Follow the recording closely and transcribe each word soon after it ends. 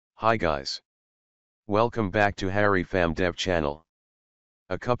Hi guys. Welcome back to HaryPhamDev channel.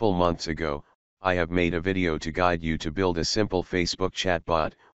 A couple months ago, I have made a video to guide you to build a simple Facebook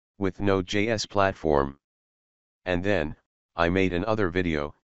chatbot, with Node.js platform. And then, I made another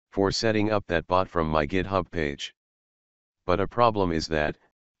video, for setting up that bot from my GitHub page. But a problem is that,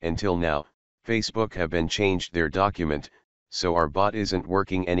 until now, Facebook have been changed their document, so our bot isn't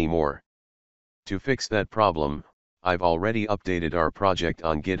working anymore. To fix that problem, I've already updated our project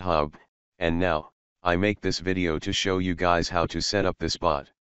on GitHub, and now, I make this video to show you guys how to set up this bot.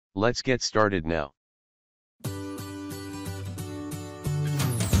 Let's get started now.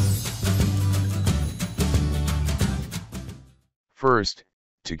 First,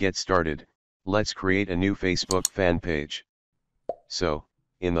 to get started, let's create a new Facebook fan page. So,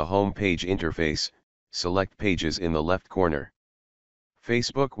 in the home page interface, select Pages in the left corner.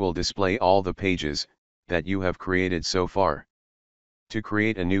 Facebook will display all the pages that you have created so far. To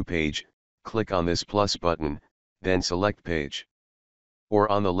create a new page, click on this plus button, then select Page. Or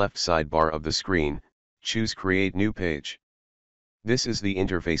on the left sidebar of the screen, choose Create New Page. This is the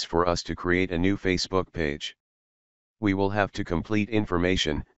interface for us to create a new Facebook page. We will have to complete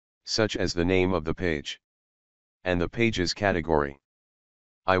information, such as the name of the page and the page's category.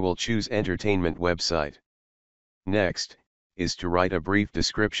 I will choose Entertainment Website. Next, is to write a brief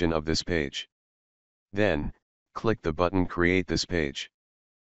description of this page. Then, click the button Create this page.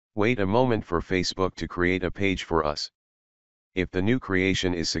 Wait a moment for Facebook to create a page for us. If the new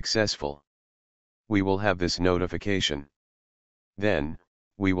creation is successful, we will have this notification. Then,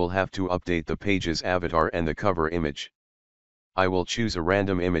 we will have to update the page's avatar and the cover image. I will choose a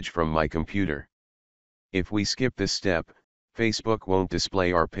random image from my computer. If we skip this step, Facebook won't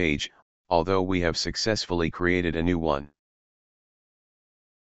display our page, although we have successfully created a new one.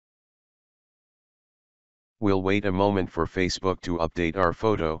 We'll wait a moment for Facebook to update our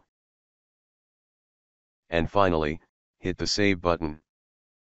photo. And finally, hit the Save button.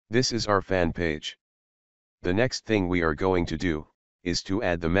 This is our fan page. The next thing we are going to do, is to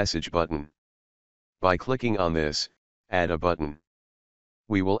add the message button. By clicking on this, add a button.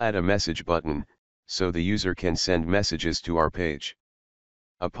 We will add a message button, so the user can send messages to our page.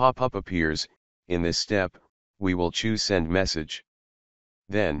 A pop-up appears. In this step, we will choose Send Message.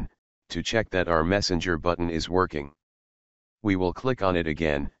 Then, to check that our Messenger button is working, we will click on it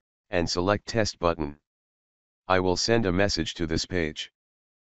again, and select Test button. I will send a message to this page.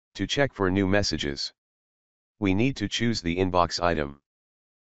 To check for new messages, we need to choose the inbox item.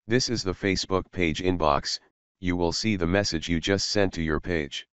 This is the Facebook page inbox. You will see the message you just sent to your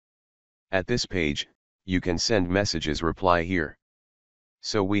page. At this page, you can send messages reply here.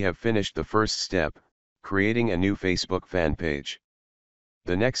 So we have finished the first step, creating a new Facebook fan page.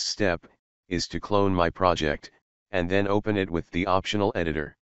 The next step, is to clone my project, and then open it with the optional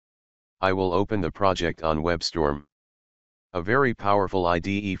editor. I will open the project on WebStorm, a very powerful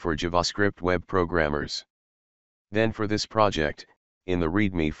IDE for JavaScript web programmers. Then for this project, in the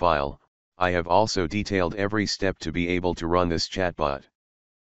README file, I have also detailed every step to be able to run this chatbot.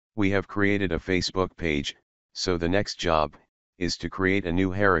 We have created a Facebook page, so the next job, is to create a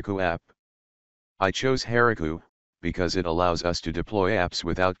new Heroku app. I chose Heroku, because it allows us to deploy apps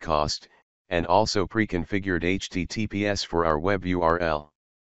without cost, and also pre-configured HTTPS for our web URL.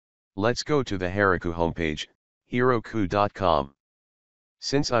 Let's go to the Heroku homepage, heroku.com.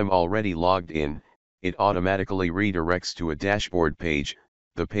 Since I'm already logged in, it automatically redirects to a dashboard page,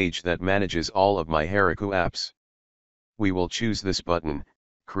 the page that manages all of my Heroku apps. We will choose this button,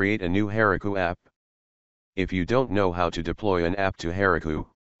 Create a new Heroku app. If you don't know how to deploy an app to Heroku,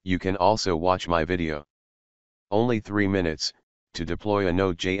 you can also watch my video. Only 3 minutes, to deploy a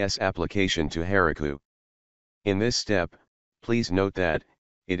Node.js application to Heroku. In this step, please note that,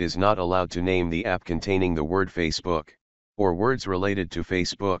 it is not allowed to name the app containing the word Facebook, or words related to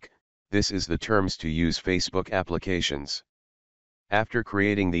Facebook. This is the terms to use Facebook applications. After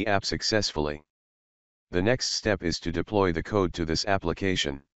creating the app successfully, the next step is to deploy the code to this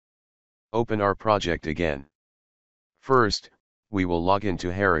application. Open our project again. First, we will log into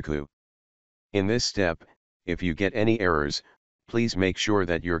Heroku. In this step, if you get any errors, please make sure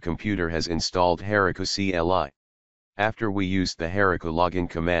that your computer has installed Heroku CLI. After we use the Heroku login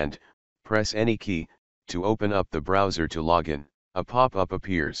command, press any key, to open up the browser to login. A pop-up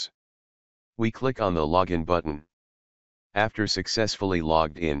appears. We click on the login button. After successfully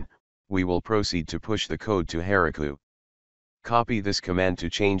logged in, we will proceed to push the code to Heroku. Copy this command to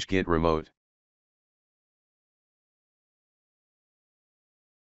change Git remote.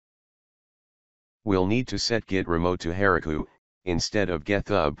 We'll need to set Git remote to Heroku, instead of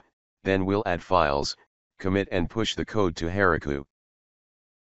GitHub, then we'll add files, commit and push the code to Heroku.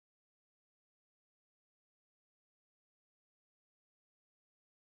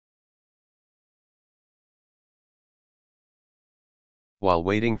 While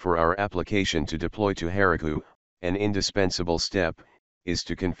waiting for our application to deploy to Heroku, an indispensable step is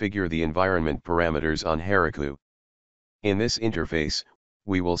to configure the environment parameters on Heroku. In this interface,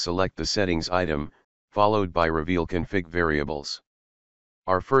 we will select the settings item, followed by reveal config variables.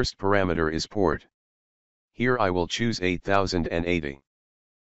 Our first parameter is port. Here I will choose 8080.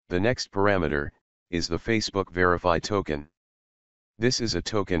 The next parameter is the Facebook Verify token. This is a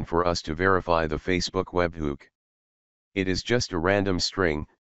token for us to verify the Facebook webhook. It is just a random string,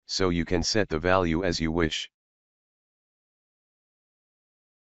 so you can set the value as you wish.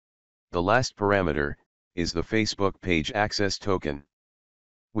 The last parameter is the Facebook Page Access token.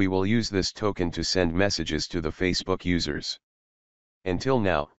 We will use this token to send messages to the Facebook users. Until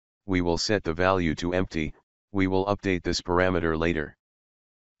now, we will set the value to empty. We will update this parameter later.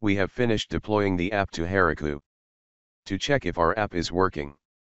 We have finished deploying the app to Heroku. To check if our app is working,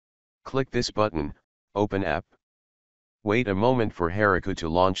 click this button, Open App. Wait a moment for Heroku to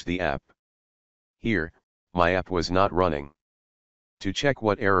launch the app. Here, my app was not running. To check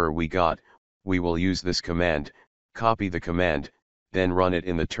what error we got, we will use this command, copy the command, then run it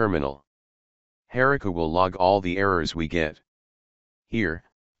in the terminal. Heroku will log all the errors we get. Here,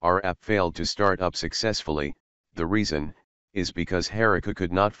 our app failed to start up successfully. The reason is because Heroku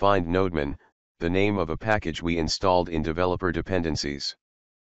could not find Nodeman, the name of a package we installed in developer dependencies.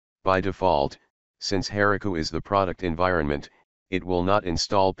 By default, since Heroku is the product environment, it will not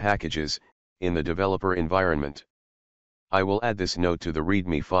install packages in the developer environment. I will add this note to the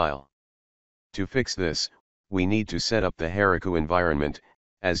README file. To fix this, we need to set up the Heroku environment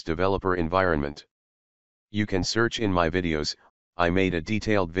as developer environment. You can search in my videos. I made a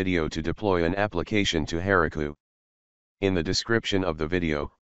detailed video to deploy an application to Heroku. In the description of the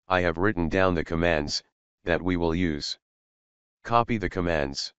video, I have written down the commands that we will use. Copy the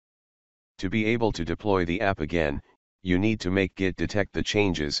commands. To be able to deploy the app again, you need to make Git detect the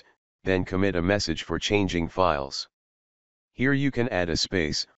changes, then commit a message for changing files. Here you can add a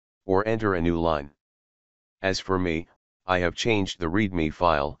space, or enter a new line. As for me, I have changed the README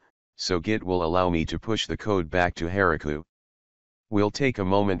file, so Git will allow me to push the code back to Heroku. We'll take a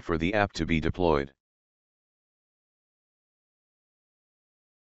moment for the app to be deployed.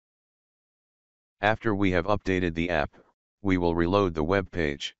 After we have updated the app, we will reload the web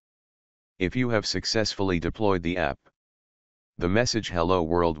page. If you have successfully deployed the app, the message Hello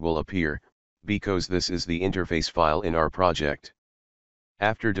World will appear, because this is the interface file in our project.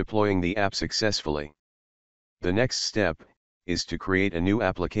 After deploying the app successfully, the next step is to create a new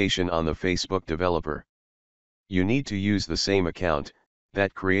application on the Facebook developer. You need to use the same account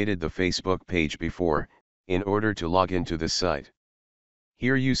that created the Facebook page before, in order to log into this site.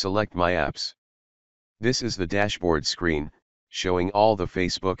 Here you select My Apps. This is the dashboard screen, showing all the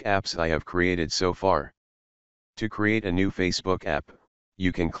Facebook apps I have created so far. To create a new Facebook app,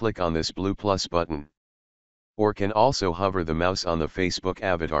 you can click on this blue plus button. Or can also hover the mouse on the Facebook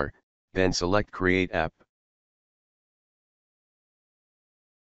avatar, then select Create App.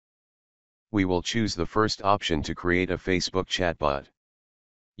 We will choose the first option to create a Facebook chatbot.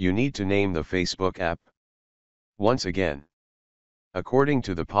 You need to name the Facebook app. Once again, according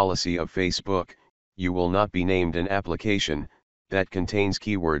to the policy of Facebook, you will not be named an application that contains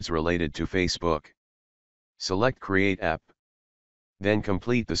keywords related to Facebook. Select Create App. Then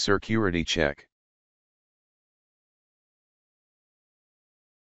complete the security check.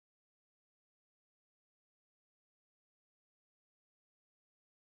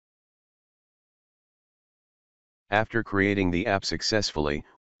 After creating the app successfully,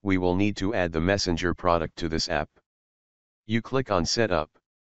 we will need to add the Messenger product to this app. You click on Setup.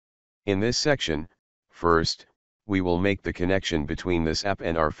 In this section, first, we will make the connection between this app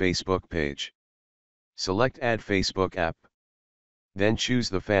and our Facebook page. Select Add Facebook App. Then choose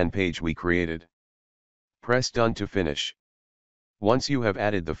the fan page we created. Press Done to finish. Once you have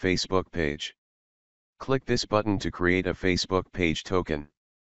added the Facebook page, click this button to create a Facebook page token.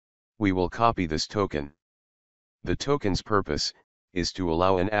 We will copy this token. The token's purpose is to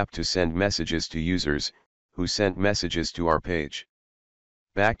allow an app to send messages to users who sent messages to our page.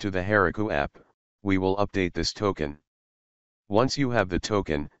 Back to the Heroku app, we will update this token. Once you have the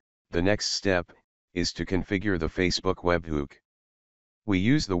token, the next step is to configure the Facebook webhook. We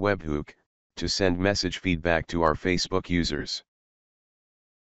use the webhook to send message feedback to our Facebook users.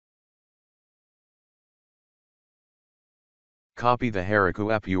 Copy the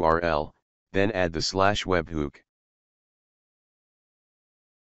Heroku app URL, then add the /webhook.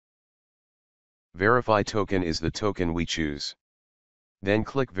 Verify token is the token we choose. Then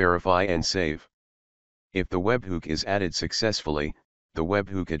click Verify and save. If the webhook is added successfully, the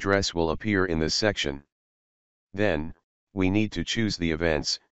webhook address will appear in this section. Then, we need to choose the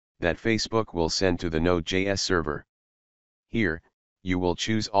events that Facebook will send to the Node.js server. Here, you will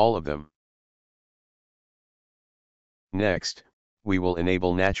choose all of them. Next, we will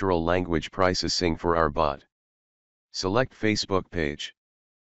enable natural language processing for our bot. Select Facebook page.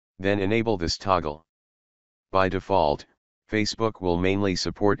 Then enable this toggle. By default, Facebook will mainly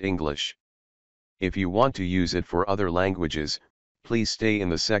support English. If you want to use it for other languages, please stay in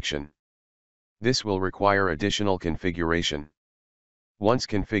the section. This will require additional configuration. Once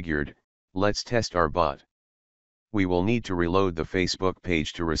configured, let's test our bot. We will need to reload the Facebook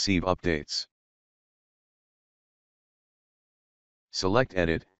page to receive updates. Select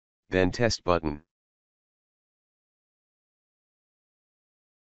Edit, then Test button.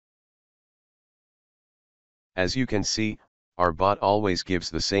 As you can see, our bot always gives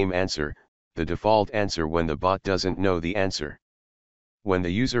the same answer, the default answer when the bot doesn't know the answer. When the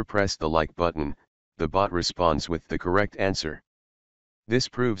user press the like button, the bot responds with the correct answer. This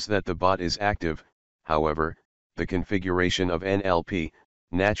proves that the bot is active. However, the configuration of NLP,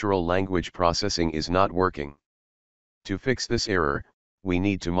 natural language processing, is not working. To fix this error, we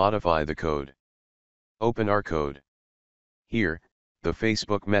need to modify the code. Open our code. Here, the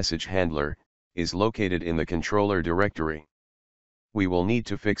Facebook message handler is located in the controller directory. We will need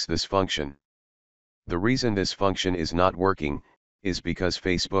to fix this function. The reason this function is not working is because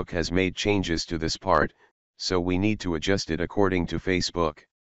Facebook has made changes to this part, so we need to adjust it according to Facebook.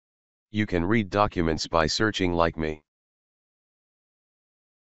 You can read documents by searching like me.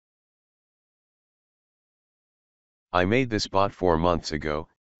 I made this bot 4 months ago,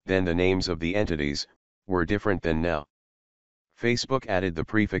 then the names of the entities were different than now. Facebook added the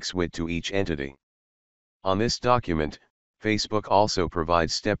prefix with to each entity. On this document, Facebook also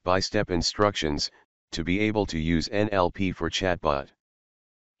provides step-by-step instructions to be able to use NLP for Chatbot.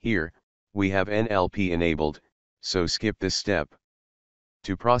 Here, we have NLP enabled, so skip this step.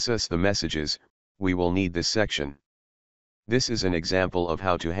 To process the messages, we will need this section. This is an example of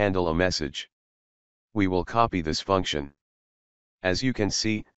how to handle a message. We will copy this function. As you can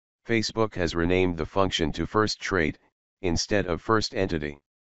see, Facebook has renamed the function to first trait, instead of first entity.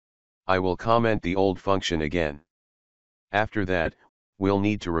 I will comment the old function again. After that, we'll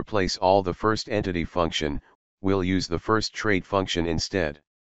need to replace all the first entity function, we'll use the first trait function instead.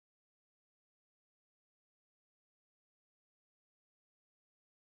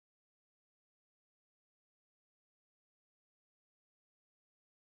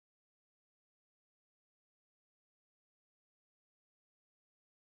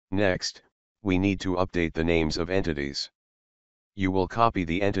 Next, we need to update the names of entities. You will copy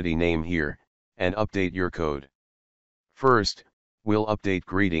the entity name here, and update your code. First, we'll update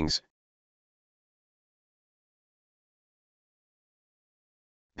greetings,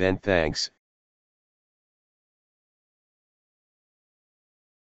 then thanks,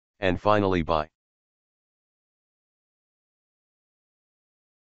 and finally bye.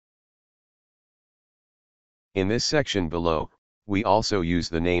 In this section below, we also use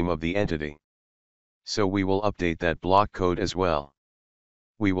the name of the entity. So we will update that block code as well.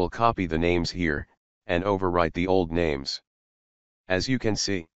 We will copy the names here, and overwrite the old names. As you can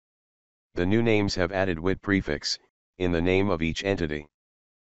see, the new names have added with prefix in the name of each entity.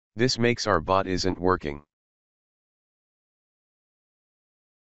 This makes our bot isn't working.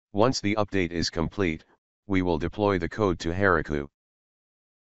 Once the update is complete, we will deploy the code to Heroku.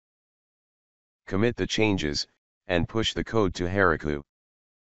 Commit the changes, and push the code to Heroku.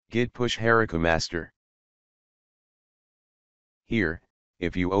 Git push Heroku master. Here,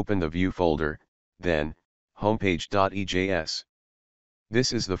 if you open the view folder, then, homepage.ejs.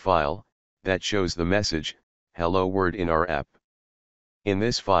 This is the file that shows the message, hello world in our app. In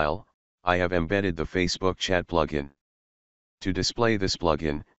this file, I have embedded the Facebook chat plugin. To display this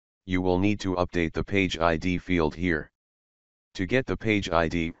plugin, you will need to update the page ID field here. To get the page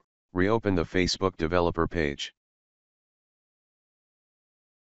ID, reopen the Facebook developer page.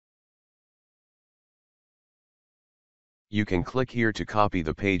 You can click here to copy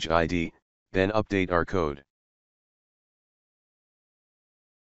the page ID, then update our code.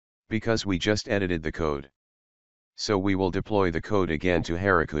 Because we just edited the code, so we will deploy the code again to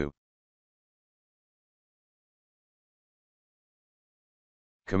Heroku.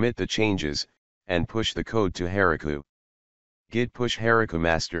 Commit the changes, and push the code to Heroku. Git push Heroku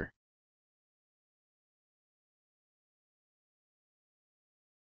master.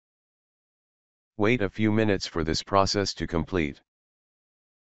 Wait a few minutes for this process to complete.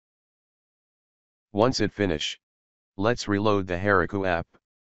 Once it finish, let's reload the Heroku app.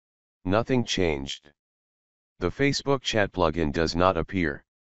 Nothing changed. The Facebook chat plugin does not appear.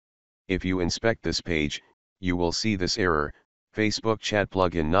 If you inspect this page, you will see this error, Facebook chat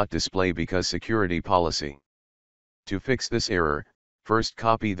plugin not display because security policy. To fix this error, first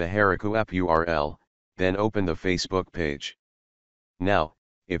copy the Heroku app URL, then open the Facebook page. Now,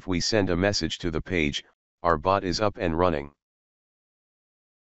 if we send a message to the page, our bot is up and running.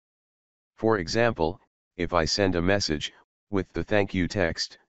 For example, if I send a message with the thank you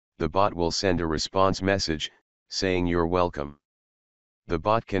text, the bot will send a response message saying you're welcome. The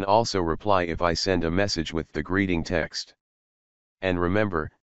bot can also reply if I send a message with the greeting text. And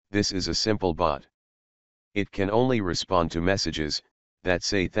remember, this is a simple bot. It can only respond to messages that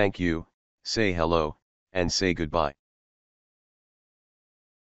say thank you, say hello, and say goodbye.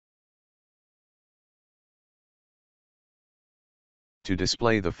 To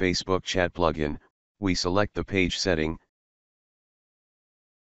display the Facebook chat plugin, we select the page setting,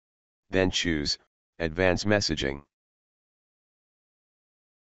 then choose Advanced Messaging.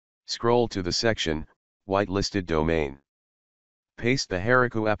 Scroll to the section, Whitelisted Domain. Paste the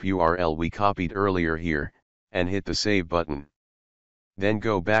Heroku app URL we copied earlier here, and hit the Save button. Then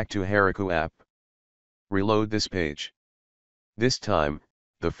go back to Heroku app. Reload this page. This time,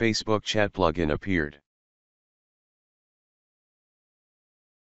 the Facebook chat plugin appeared.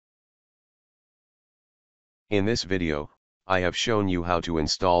 In this video, I have shown you how to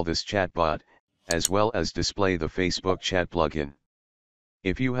install this chatbot, as well as display the Facebook chat plugin.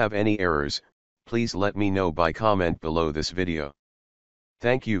 If you have any errors, please let me know by comment below this video.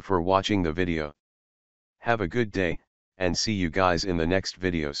 Thank you for watching the video. Have a good day, and see you guys in the next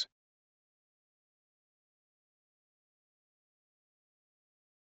videos.